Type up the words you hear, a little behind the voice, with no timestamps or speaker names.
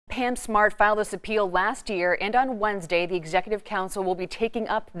Pam Smart filed this appeal last year, and on Wednesday, the Executive Council will be taking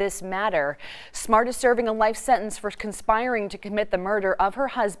up this matter. Smart is serving a life sentence for conspiring to commit the murder of her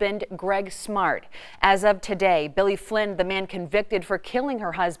husband, Gregg Smart. As of today, Billy Flynn, the man convicted for killing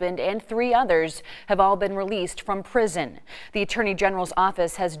her husband, and 3 others have all been released from prison. The Attorney General's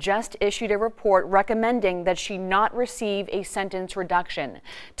office has just issued a report recommending that she not receive a sentence reduction.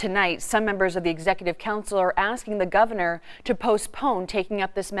 Tonight, some members of the Executive Council are asking the governor to postpone taking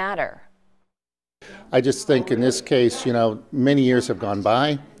up this matter. I just think in this case, many years have gone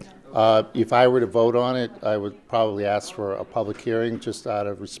by. If I were to vote on it, I would probably ask for a public hearing just out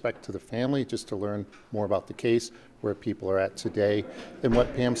of respect to the family, just to learn more about the case, where people are at today, and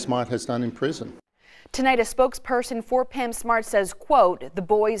what Pam Smart has done in prison. Tonight, a spokesperson for Pam Smart says, quote, "The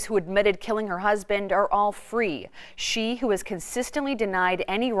boys who admitted killing her husband are all free. She, who has consistently denied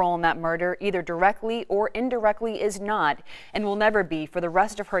any role in that murder, either directly or indirectly, is not and will never be for the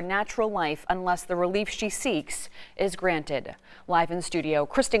rest of her natural life unless the relief she seeks is granted." Live in studio,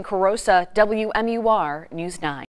 Kristen Carosa, WMUR News 9.